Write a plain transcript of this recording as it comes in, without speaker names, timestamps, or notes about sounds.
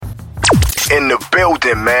in the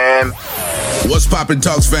building, man. What's poppin',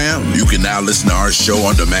 Talks fam? You can now listen to our show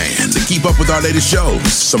on demand. To keep up with our latest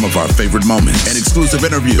shows, some of our favorite moments, and exclusive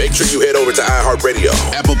interviews, make sure you head over to iHeartRadio,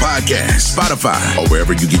 Apple Podcasts, Spotify, or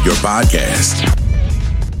wherever you get your podcasts.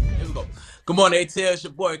 Here we go. Good morning, ATL. It's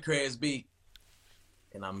your boy, CREZ,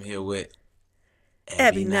 and I'm here with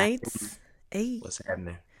Abby Nights. Hey. What's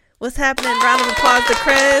happening? What's happening? Round of applause to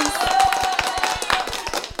CREZ.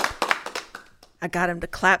 I got him to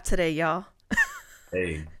clap today, y'all.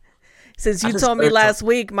 Hey. Since you told me last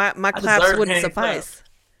week my claps wouldn't suffice. Claps.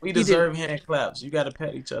 We deserve hand claps. You got to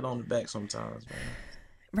pat each other on the back sometimes, man.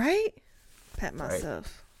 Right? Pat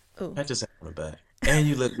myself. Right. Pat yourself on the back. And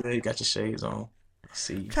you look good. You got your shades on. I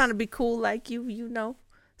see you. Trying to be cool like you know.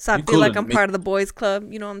 So I feel like I'm part of the boys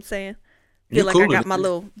club. You know what I'm saying? Feel like I got my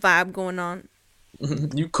little vibe going on.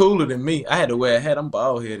 You cooler than me. I had to wear a hat. I'm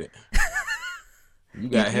bald headed. You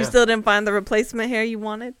got hair. You still didn't find the replacement hair you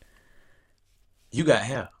wanted? You got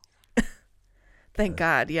hair. Thank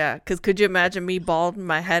God, yeah. Because could you imagine me bald and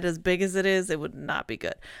my head as big as it is? It would not be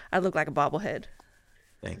good. I look like a bobblehead.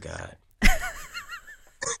 Thank God.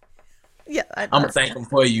 Yeah, I'm going to thank him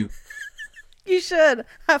for you. You should.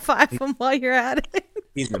 High five him while you're at it.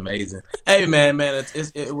 He's amazing. Hey, man,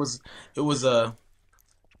 it was a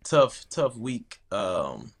tough week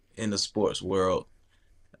in the sports world.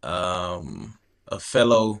 A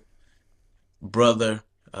fellow brother,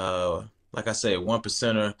 like I said,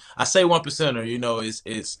 1%er. I say 1%er, you know,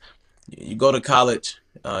 it's you go to college,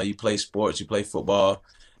 you play sports, you play football.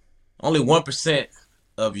 Only 1%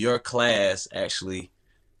 of your class actually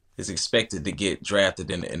is expected to get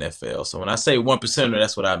drafted in the NFL. So when I say 1%er,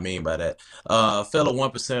 that's what I mean by that. Fellow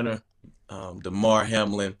 1%er, Damar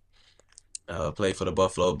Hamlin, played for the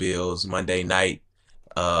Buffalo Bills Monday night,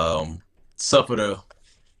 suffered a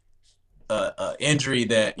injury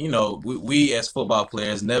that, you know, we as football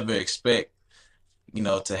players never expect, you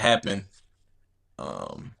know, to happen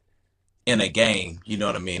in a game. You know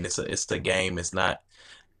what I mean? It's the game. It's not.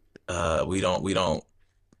 We don't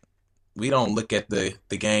look at the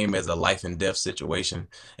game as a life and death situation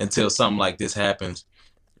until something like this happens.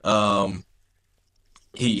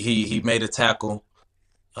 He made a tackle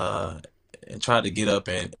and tried to get up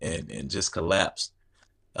and just collapsed.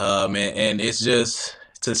 And it's just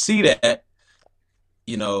to see that,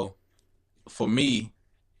 you know, for me,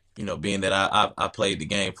 you know, being that I played the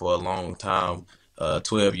game for a long time,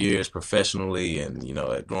 12 years professionally, and, you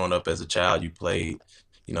know, growing up as a child, you played,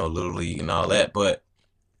 you know, Little League and all that. But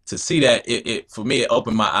to see that, it for me, it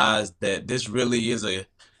opened my eyes that this really is a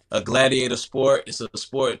gladiator sport. It's a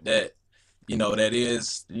sport that, you know, that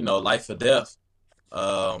is, you know, life or death.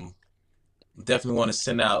 Definitely want to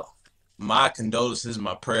send out my condolences,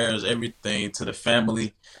 my prayers, everything to the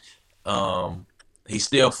family. He's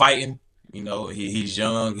still fighting. You know, he's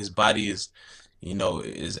young. His body is, you know,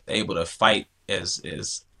 is able to fight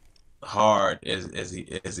as hard as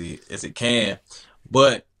it can.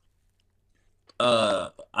 But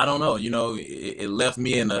I don't know. You know, it left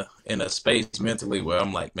me in a space mentally where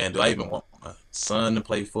I'm like, man, do I even want my son to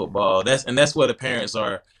play football? That's where the parents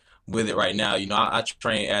are with it right now. You know, I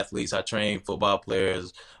train athletes, I train football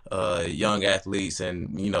players, young athletes,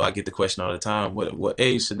 and, you know, I get the question all the time, what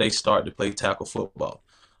age should they start to play tackle football?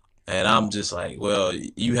 And I'm just like, well,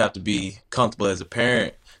 you have to be comfortable as a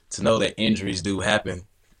parent to know that injuries do happen,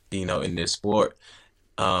 you know, in this sport.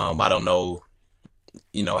 I don't know,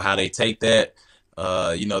 you know, how they take that.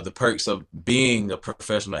 You know, the perks of being a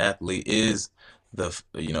professional athlete is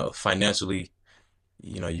you know, financially,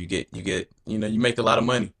 you know, you get, you know, you make a lot of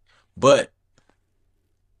money. But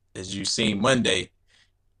as you've seen Monday,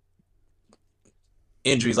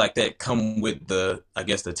 injuries like that come with the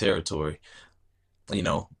territory, you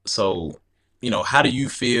know. So, you know, how do you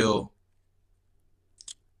feel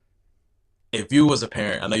if you was a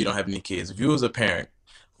parent? I know you don't have any kids. If you was a parent,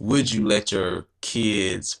 would you let your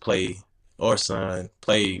kids play or son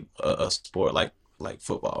play a sport like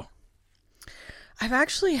football? I've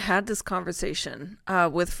actually had this conversation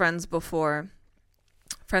with friends before.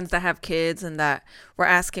 Friends that have kids and that were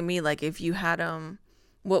asking me, like, if you had them,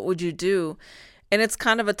 what would you do? And it's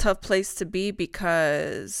kind of a tough place to be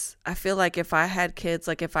because I feel like if I had kids,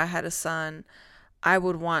 like if I had a son, I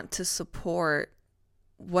would want to support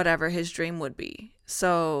whatever his dream would be.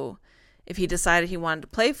 So if he decided he wanted to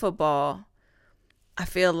play football, I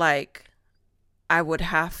feel like I would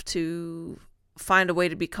have to find a way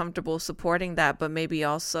to be comfortable supporting that, but maybe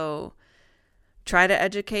also try to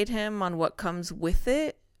educate him on what comes with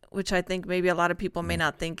it, which I think maybe a lot of people may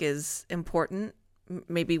not think is important,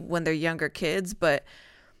 maybe when they're younger kids. But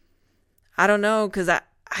I don't know, because I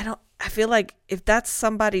feel like if that's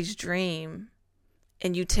somebody's dream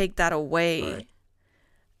and you take that away, Right.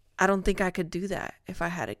 I don't think I could do that if I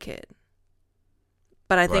had a kid.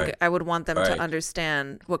 But I think Right. I would want them to Right.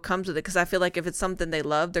 understand what comes with it, because I feel like if it's something they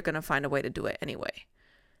love, they're going to find a way to do it anyway.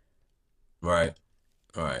 Right.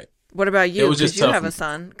 Right. What about It you? was Because just you tough. have a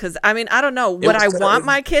son. Because, I mean, I don't know. It Would was I tough. want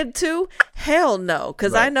my kid to? Hell no.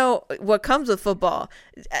 Because I Right. know what comes with football.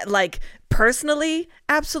 Like, personally,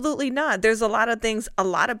 absolutely not. There's a lot of things a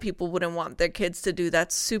lot of people wouldn't want their kids to do.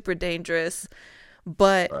 That's super dangerous.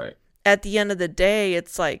 But Right. at the end of the day,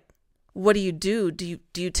 it's like, what do you do? Do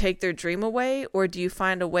you take their dream away, or do you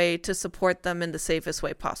find a way to support them in the safest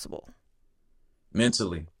way possible?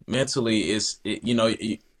 Mentally,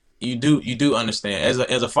 you do understand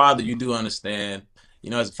as a father, you do understand,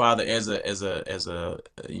 as a father, as a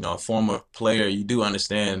a former player, you do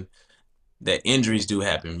understand that injuries do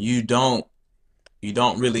happen. You don't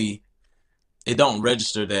really, it don't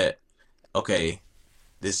register that, okay,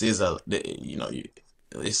 this is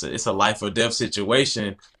it's a life or death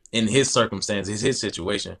situation in his circumstances, his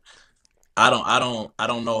situation. I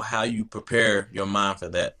don't know how you prepare your mind for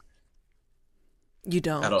that. You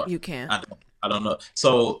I don't. don't, You can't. I don't know.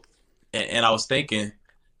 So, and I was thinking,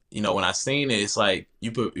 when I seen it, it's like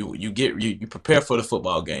you prepare for the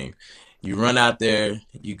football game. You run out there,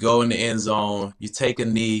 you go in the end zone, you take a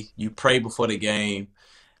knee, you pray before the game.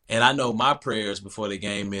 And I know my prayers before the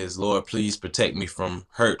game is, Lord, please protect me from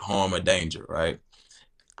hurt, harm, or danger, right?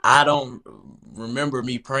 I don't remember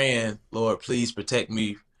me praying, Lord, please protect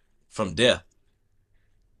me from death,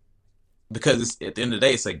 because at the end of the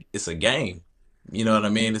day, it's a game. You know what I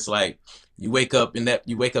mean? It's like you wake up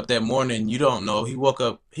that morning, you don't know. He woke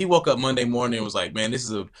up Monday morning and was like, man, it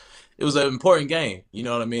was an important game. You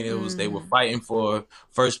know what I mean? They were Mm. fighting for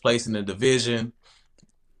first place in the division,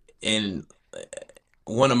 and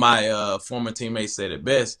one of my former teammates said it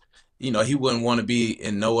best. He wouldn't want to be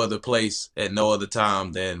in no other place at no other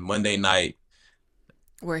time than Monday night.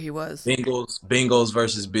 Where he was. Bengals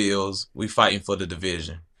versus Bills. We fighting for the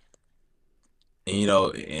division.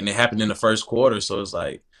 And it happened in the first quarter. So it's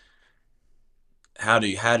like, how do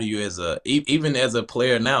you even as a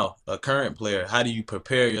player now, a current player, how do you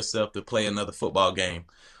prepare yourself to play another football game?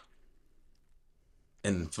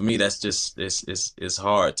 And for me, that's just it's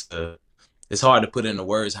hard to put into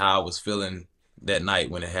words how I was feeling that night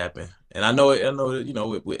when it happened. And I know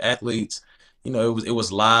with athletes, it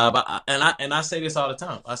was live. And I say this all the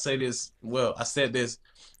time. I said this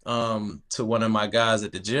to one of my guys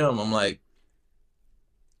at the gym. I'm like,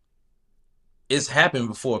 it's happened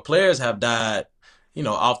before. Players have died,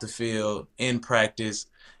 off the field, in practice,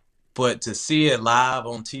 but to see it live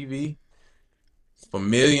on TV for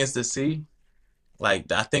millions to see,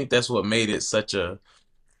 like, I think that's what made it such a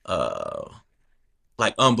uh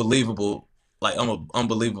like unbelievable,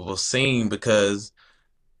 unbelievable scene, because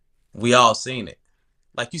we all seen it.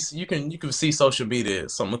 Like, you can see social media,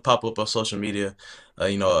 something pop up on social media,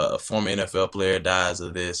 a former NFL player dies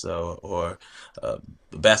of this, or a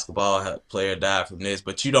basketball player died from this,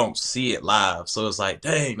 but you don't see it live. So it's like,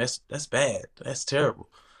 dang, that's bad, that's terrible.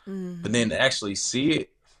 But then Hmm. to actually see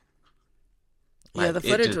it, Yeah, like, the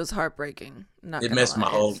footage was heartbreaking. Not it gonna messed my lie.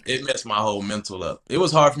 whole it messed my whole mental up. It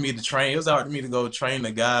was hard for me to train. It was hard for me to go train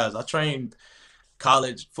the guys. I trained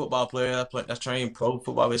college football players. I trained pro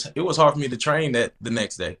football players. It was hard for me to train that the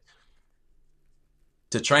next day,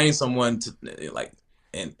 to train someone to, like,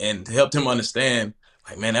 and to help them understand,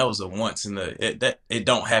 like, man, that was a once in the that it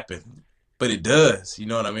don't happen, but it does. You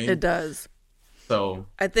know what I It mean? does. So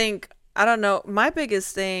I think, I don't know. My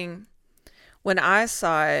biggest thing when I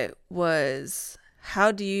saw it was,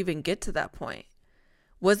 how do you even get to that point?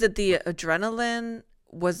 Was it the adrenaline?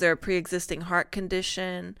 Was there a pre-existing heart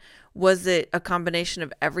condition? Was it a combination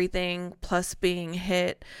of everything plus being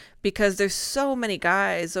hit? Because there's so many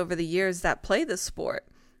guys over the years that play this sport,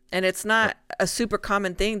 and it's right, not a super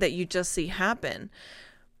common thing that you just see happen.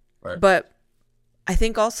 right, But I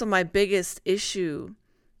think also my biggest issue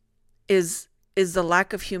is the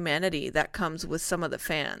lack of humanity that comes with some of the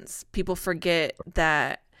fans. People forget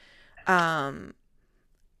that um,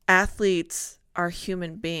 athletes are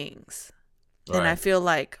human beings. And I right. feel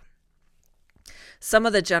like some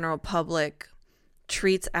of the general public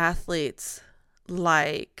treats athletes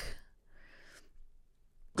like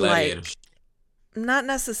like Gladiators, not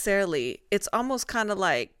necessarily. It's almost kind of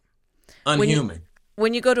like when you unhuman.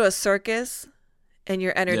 when you go to a circus and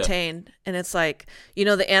you're Yeah, entertained, and it's like,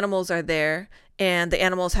 the animals are there, and the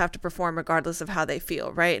animals have to perform regardless of how they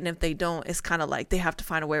feel, right? And if they don't, it's kind of like they have to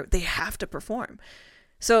find a way, they have to perform.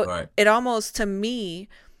 So right, it almost, to me,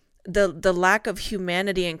 the lack of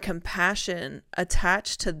humanity and compassion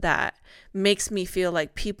attached to that makes me feel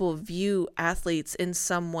like people view athletes in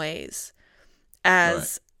some ways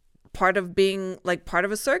as part of being like part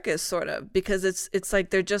of a circus, sort of, because it's like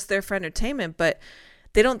they're just there for entertainment, but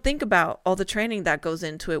they don't think about all the training that goes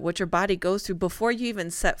into it, what your body goes through before you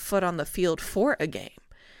even set foot on the field for a game.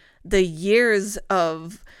 The years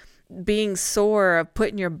of being sore, of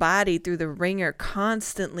putting your body through the ringer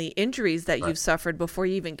constantly, injuries that you've suffered before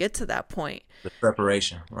you even get to that point. The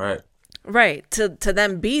preparation, right. Right. To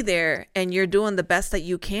then be there and you're doing the best that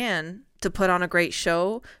you can to put on a great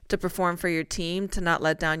show, to perform for your team, to not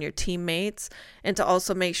let down your teammates, and to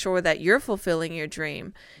also make sure that you're fulfilling your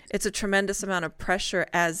dream. It's a tremendous amount of pressure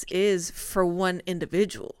as is for one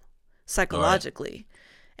individual psychologically.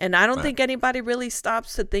 And I don't think anybody really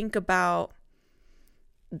stops to think about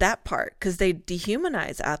that part because they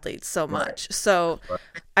dehumanize athletes so much. So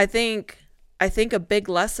I think a big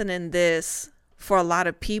lesson in this for a lot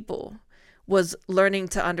of people was learning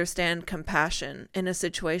to understand compassion in a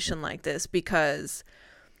situation like this, because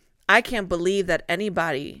I can't believe that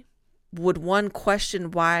anybody would, one,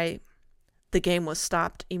 question why the game was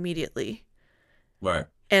stopped immediately. Right.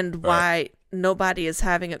 And why nobody is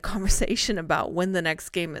having a conversation about when the next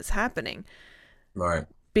game is happening. Right.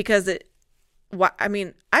 Because I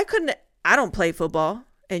don't play football,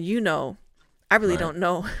 and I really don't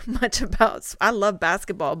know much about, I love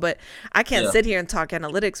basketball, but I can't sit here and talk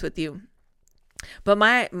analytics with you. But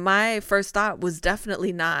my first thought was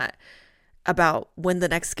definitely not about when the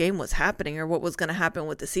next game was happening or what was going to happen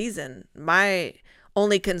with the season. My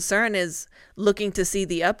only concern is looking to see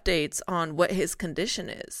the updates on what his condition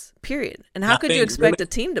is, period. And how could you expect a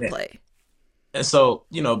team to play? And so,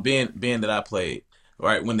 being that I played,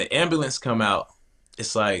 right, when the ambulance come out,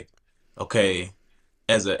 it's like, okay,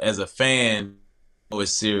 as a fan,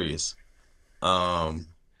 it's serious.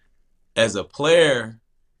 As a player,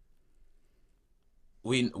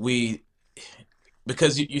 we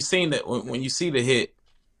because you've seen that when you see the hit,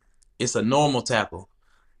 it's a normal tackle.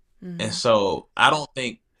 And so I don't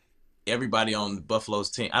think everybody on Buffalo's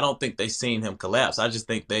team, I don't think they seen him collapse. I just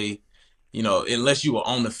think they, unless you were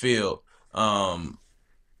on the field,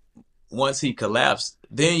 once he collapsed,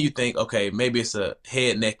 then you think, okay, maybe it's a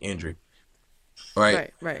head neck injury.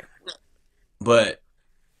 Right. But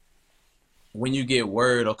when you get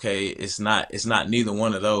word, okay, it's not neither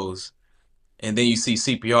one of those, and then you see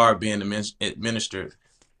CPR being administered,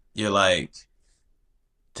 you're like,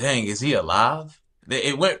 dang, is he alive?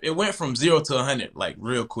 It went from 0 to 100 like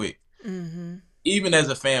real quick. Even as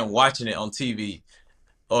a fan watching it on TV,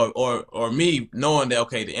 or me knowing that,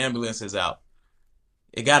 okay, the ambulance is out,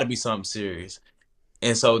 it got to be something serious.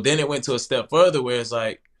 And so then it went to a step further where it's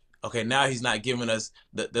like, okay, now he's not giving us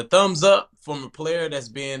the thumbs up from a player that's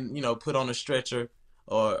being, put on a stretcher,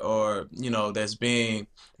 or that's being,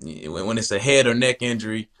 when it's a head or neck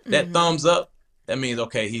injury, that thumbs up, that means,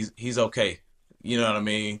 okay, he's okay. You know what I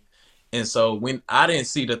mean? And so when I didn't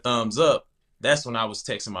see the thumbs up, that's when I was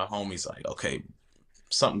texting my homies like, okay,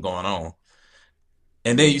 something going on.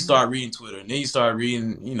 And then you start reading Twitter, and then you start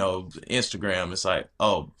reading, Instagram. It's like,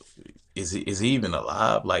 oh, is he even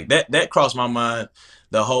alive? Like that crossed my mind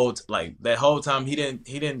that whole time. He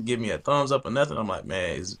didn't give me a thumbs up or nothing. I'm like,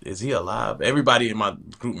 man, is he alive? Everybody in my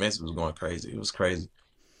group message was going crazy. It was crazy.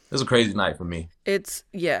 It was a crazy night for me. It's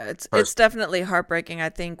definitely heartbreaking. I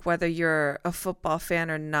think whether you're a football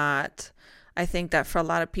fan or not, I think that for a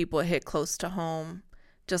lot of people it hit close to home,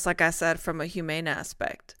 just like I said, from a humane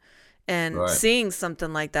aspect. And seeing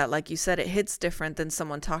something like that, like you said, it hits different than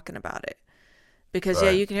someone talking about it. Because,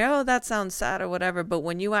 you can hear, oh, that sounds sad or whatever. But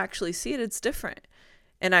when you actually see it, it's different.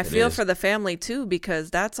 And I feel for the family, too,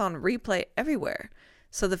 because that's on replay everywhere.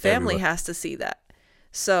 So the family has to see that.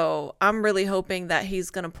 So I'm really hoping that he's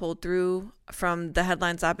going to pull through. From the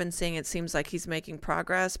headlines I've been seeing, it seems like he's making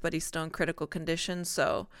progress, but he's still in critical condition.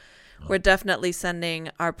 So we're definitely sending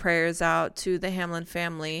our prayers out to the Hamlin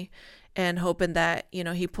family and hoping that,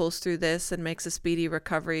 he pulls through this and makes a speedy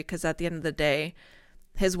recovery, because at the end of the day,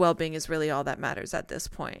 his well-being is really all that matters at this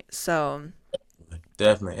point. So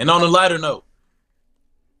definitely. And on a lighter note,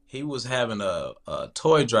 he was having a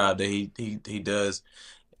toy drive that he does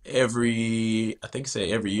every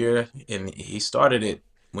year, and he started it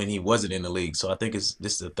when he wasn't in the league. So I think this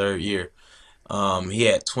is the third year. He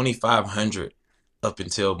had 2,500 up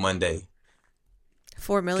until Monday.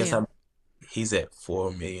 4 million. He's at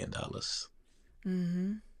 $4 million.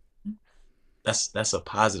 That's a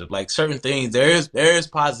positive. Like certain things, there is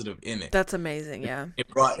positive in it. That's amazing. Yeah. It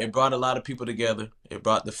brought a lot of people together. It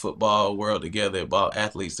brought the football world together. It brought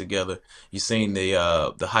athletes together. You seen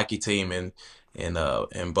the hockey team in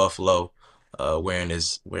Buffalo wearing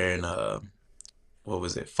what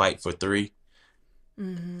was it, Fight for Three.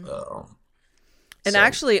 And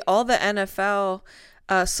actually all the NFL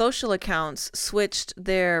social accounts switched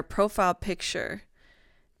their profile picture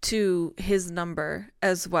to his number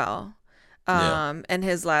as well. And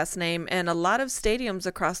his last name. And a lot of stadiums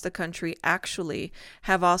across the country actually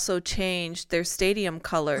have also changed their stadium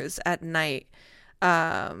colors at night,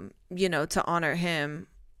 to honor him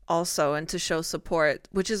also and to show support,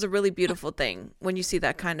 which is a really beautiful thing when you see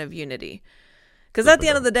that kind of unity. Because at the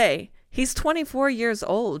end of the day, he's 24 years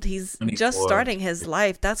old. He's 24. Just starting his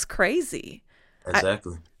life. That's crazy.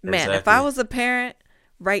 Exactly. If I was a parent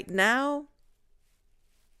right now,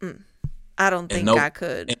 I don't think I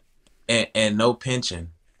could. And no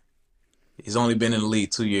pension. He's only been in the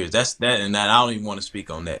league 2 years. That's that, and I don't even want to speak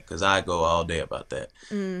on that because I go all day about that.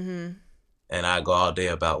 Mm-hmm. And I go all day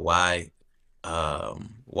about why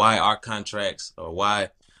our contracts, or why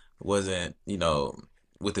wasn't,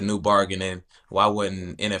 with the new bargaining, why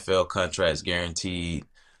wasn't NFL contracts guaranteed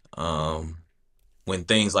when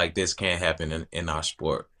things like this can't happen in our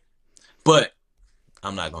sport. But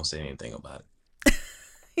I'm not gonna say anything about it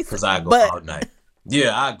because I go all night.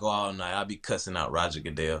 Yeah, I go all night. I be cussing out Roger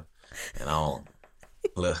Goodell, and I don't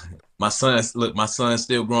look. My son's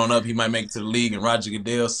still growing up. He might make it to the league, and Roger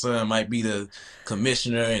Goodell's son might be the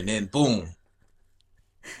commissioner, and then boom.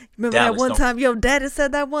 Remember Dallas that one time your daddy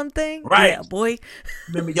said that one thing? Right. Yeah, boy.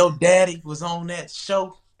 Remember your daddy was on that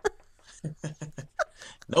show?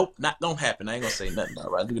 Nope, don't happen. I ain't gonna say nothing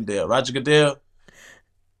about Roger Goodell. Roger Goodell,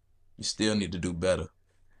 you still need to do better.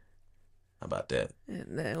 How about that?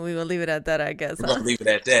 And we will leave it at that, I guess. We're going to leave it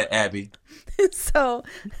at that, Abby. So,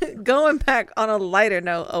 going back on a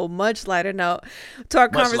much lighter note, to our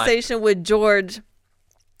conversation with George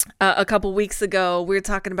a couple weeks ago, we were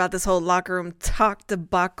talking about this whole locker room talk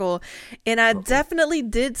debacle. And I definitely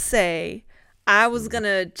did say I was going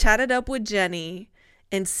to chat it up with Jenny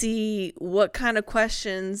and see what kind of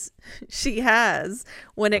questions she has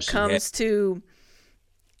when it comes to,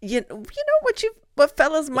 what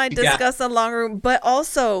fellas might discuss in locker room, but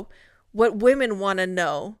also what women want to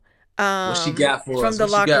know what she got for from us. the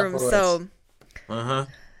locker room. So,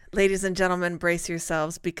 ladies and gentlemen, brace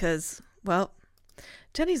yourselves because, well,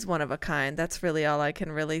 Jenny's one of a kind. That's really all I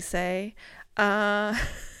can really say. Yeah,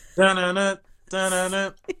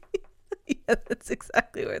 that's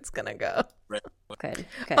exactly where it's gonna go. Okay.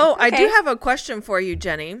 I do have a question for you,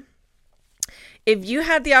 Jenny. If you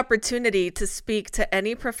had the opportunity to speak to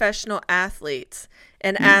any professional athletes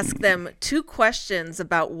and ask them 2 questions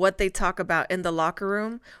about what they talk about in the locker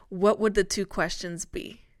room, what would the 2 questions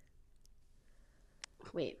be?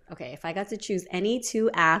 Wait, okay. If I got to choose any 2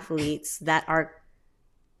 athletes that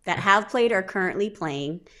have played or currently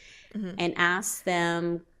playing, and ask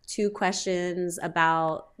them 2 questions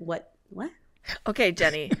about what? Okay,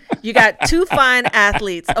 Jenny, you got 2 fine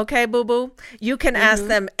athletes. Okay, boo-boo. You can ask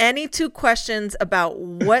them any 2 questions about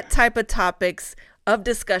what type of topics of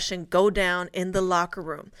discussion go down in the locker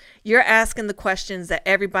room. You're asking the questions that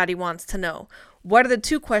everybody wants to know. What are the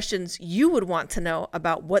 2 questions you would want to know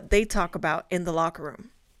about what they talk about in the locker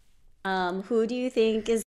room? Who do you think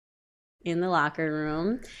is in the locker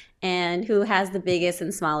room, and who has the biggest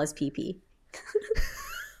and smallest pee-pee?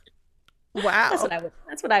 Wow,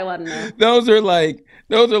 that's what I want to know. Those are like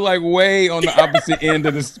way on the opposite end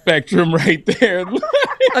of the spectrum right there.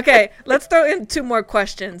 Okay, let's throw in 2 more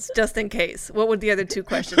questions just in case. What would the other 2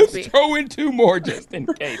 questions be? Throw in 2 more just in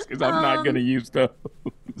case, because I'm not gonna use those.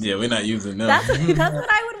 Yeah, we're not using them. That's what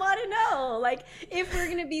I would want to know. Like, if we're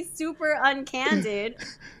gonna be super uncandid.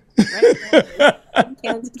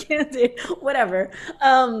 Right? Candid, whatever.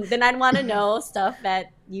 Then I'd want to know stuff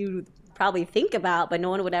that you probably think about, but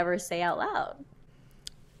no one would ever say out loud.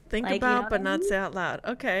 Think about, but not say out loud.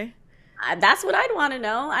 Okay. That's what I'd want to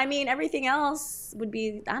know. I mean, everything else would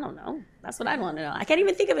be, I don't know. That's what I'd want to know. I can't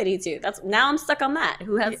even think of any 2. Now I'm stuck on that.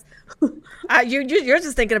 Who has? You're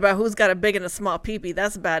just thinking about who's got a big and a small pee-pee.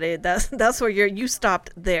 That's about it. That's where you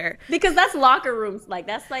stopped there. Because that's locker rooms.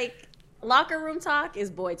 That's like locker room talk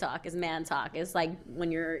is boy talk, is man talk. It's like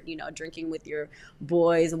when you're, drinking with your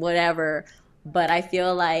boys, whatever. But I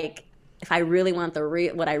feel like if I really want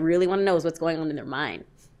what I really want to know is what's going on in their mind.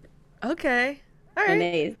 Okay. All right. And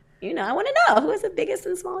they, I want to know who has the biggest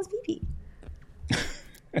and smallest pee-pee.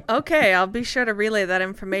 Okay, I'll be sure to relay that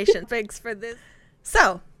information. Thanks for this.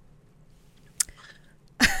 So,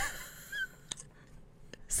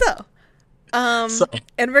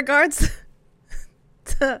 in regards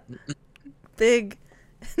to big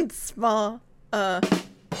and small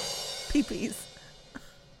pee-pees,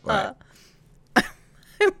 Right.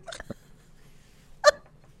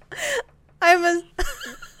 I'm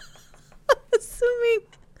assuming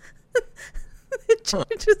that you're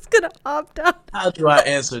just going to opt out. How do I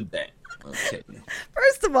answer that? Okay.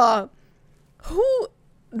 First of all, who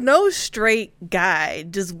no straight guy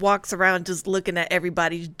just walks around just looking at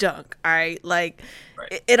everybody's junk. All right, like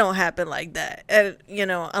it don't happen like that. And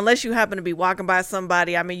unless you happen to be walking by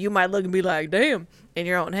somebody, I mean, you might look and be like, "Damn," in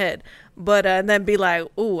your own head, but and then be like,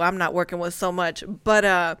 "Ooh, I'm not working with so much." But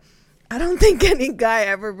I don't think any guy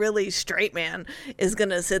ever really straight man is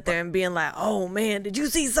gonna sit there and being like, "Oh man, did you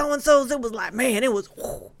see so and so's? It was like, man, it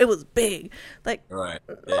was big." Like, right?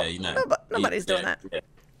 Yeah, nobody's doing that. Yeah.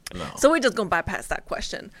 No. So we're just gonna bypass that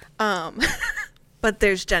question. But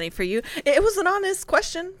there's Jenny for you. It was an honest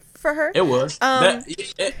question for her. It was.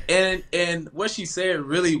 And what she said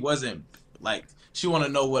really wasn't like she want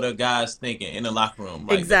to know what a guy's thinking in the locker room.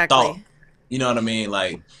 Like exactly. The thought, you know what I mean?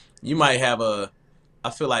 Like you might have I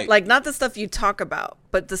feel like not the stuff you talk about,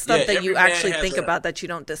 but the stuff that you actually think about that you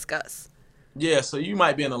don't discuss. Yeah, so you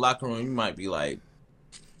might be in the locker room, you might be like,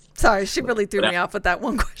 sorry, she really threw me off with that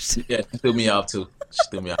one question. Yeah, she threw me off too.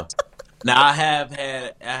 Now I had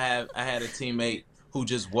a teammate who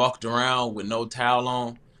just walked around with no towel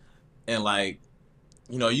on, and like,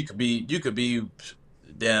 you could be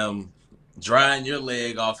damn drying your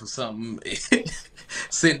leg off or something.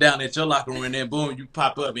 Sitting down at your locker room and then boom, you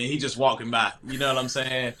pop up and he just walking by. You know what I'm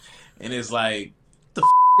saying? And it's like, the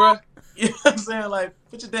bro? You know what I'm saying? Like,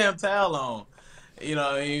 put your damn towel on. You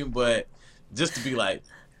know what I mean? But just to be like,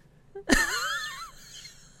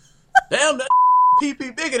 damn, that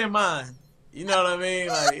PP bigger than mine. You know what I mean?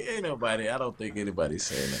 Like, I don't think anybody's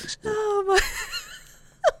saying that shit. Oh my.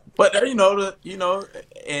 But and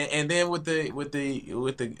then with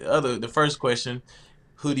the first question,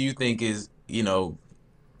 who do you think is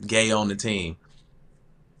gay on the team?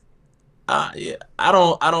 Yeah, I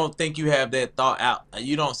don't think you have that thought out.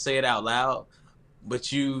 You don't say it out loud, but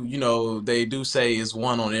they do say it's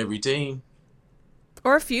one on every team,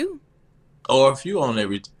 or a few on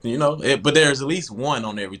every. But there's at least one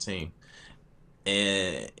on every team,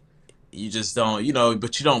 and you just don't.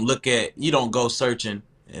 But you don't go searching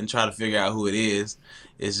and try to figure out who it is.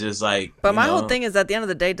 It's just like. But my whole thing is, at the end of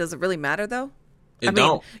the day, does it really matter though? I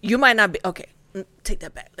mean, you might not be okay. Take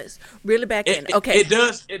that back. Let's reel it back in. Okay. It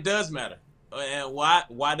does matter. And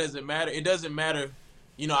why does it matter? It doesn't matter.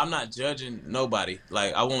 I'm not judging nobody.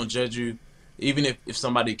 Like, I won't judge you, even if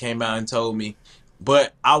somebody came out and told me.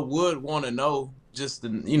 But I would want to know just,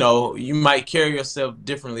 you might carry yourself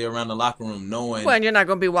differently around the locker room knowing. Well, and you're not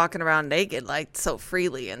going to be walking around naked, like, so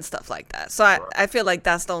freely and stuff like that. So I feel like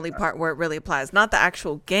that's the only part where it really applies. Not the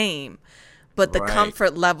actual game, but the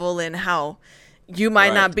comfort level and how you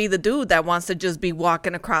might not be the dude that wants to just be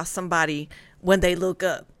walking across somebody when they look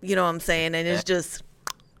up. You know what I'm saying? And it's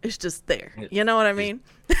just there. You know what I mean?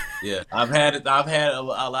 Yeah, I've had a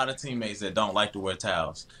lot of teammates that don't like to wear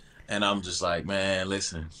towels, and I'm just like, man,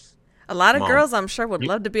 listen. A lot of girls, I'm sure, would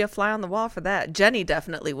love to be a fly on the wall for that. Jenny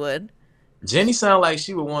definitely would. Jenny sound like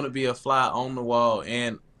she would want to be a fly on the wall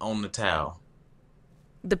and on the towel.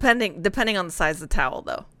 Depending on the size of the towel,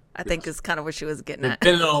 though. I think is kind of what she was getting at.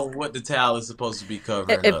 Depending on what the towel is supposed to be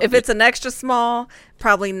covering. If it's an extra small,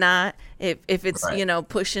 probably not. If it's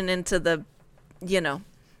pushing into the,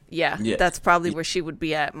 that's probably where she would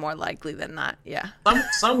be at more likely than not. Yeah.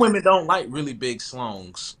 Some women don't like really big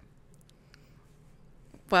slongs.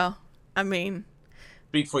 Well, I mean,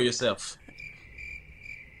 speak for yourself.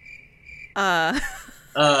 And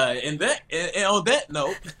on that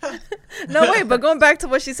note. No, wait, but going back to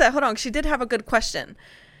what she said, hold on, she did have a good question.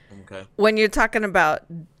 Okay. When you're talking about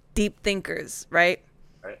deep thinkers, right?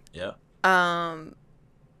 Right. Yeah.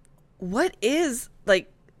 What is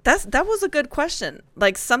that was a good question.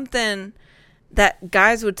 Like something that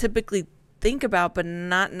guys would typically think about but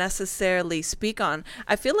not necessarily speak on.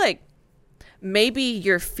 I feel like maybe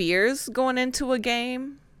your fears going into a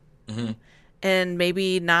game and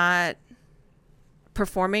maybe not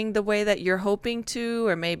performing the way that you're hoping to,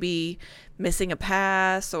 or maybe missing a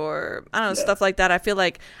pass, or I don't know, stuff like that. I feel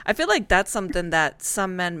like that's something that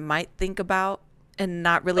some men might think about and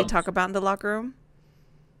not really talk about in the locker room.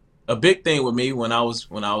 A big thing with me when I was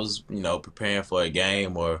preparing for a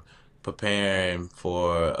game or preparing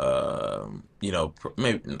for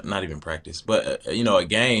maybe not even practice, but a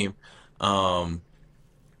game, I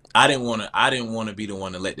didn't want to be the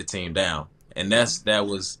one to let the team down, and that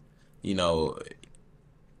was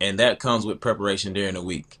and that comes with preparation during the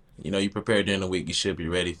week. You prepare during the week, you should be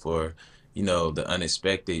ready for, the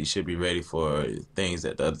unexpected. You should be ready for things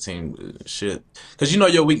that the other team should. Because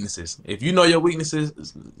your weaknesses. If you know your weaknesses,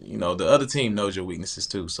 the other team knows your weaknesses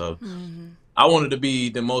too. So I wanted to be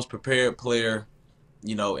the most prepared player,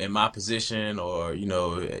 in my position, or,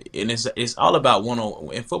 and it's all about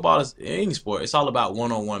in football, in any sport, it's all about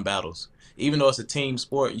one-on-one battles. even though it's a team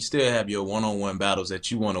sport, you still have your one-on-one battles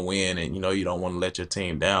that you want to win, and you don't want to let your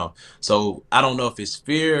team down. So I don't know if it's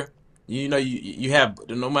fear. You have,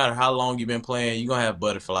 no matter how long you've been playing, you're gonna have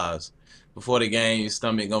butterflies before the game. Your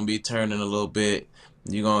stomach gonna be turning a little bit.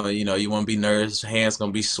 You're gonna, you want to be nervous. Hands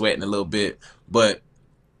gonna be sweating a little bit. But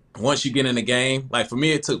once you get in the game, like for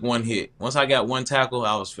me, it took one hit. Once I got one tackle,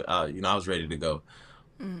 I was ready to go.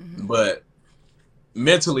 Mm-hmm. But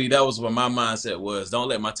mentally, that was what my mindset was. Don't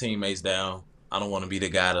let my teammates down. I don't want to be the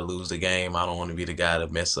guy to lose the game. I don't want to be the guy to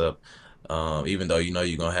mess up. Even though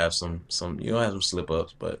you're gonna have some slip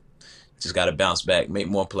ups, but just got to bounce back, make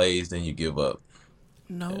more plays than you give up.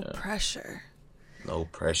 No pressure. No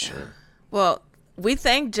pressure. Yeah. Well, we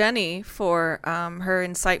thank Jenny for her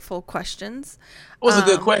insightful questions. It was a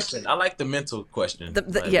good question. I like the mental question.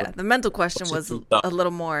 The mental question was a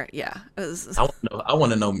little more. Yeah, it was. I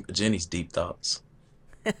want to know Jenny's deep thoughts.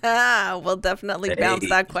 We'll definitely bounce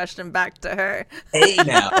that question back to her. Hey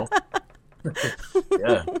now.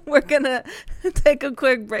 Yeah. We're gonna take a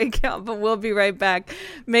quick break out, but we'll be right back.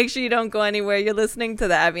 Make sure you don't go anywhere. You're listening to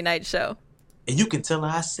the Abby Knight Show. And you can tell her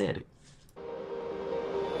I said it.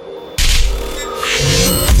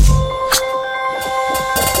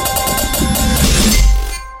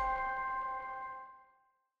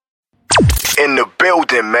 In the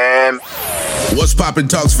building, man. What's poppin',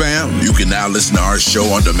 Talks fam? You can now listen to our show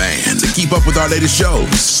on demand. To keep up with our latest shows,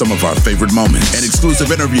 some of our favorite moments, and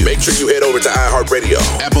exclusive interviews, make sure you head over to iHeartRadio,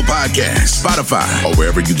 Apple Podcasts, Spotify, or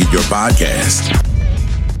wherever you get your podcasts.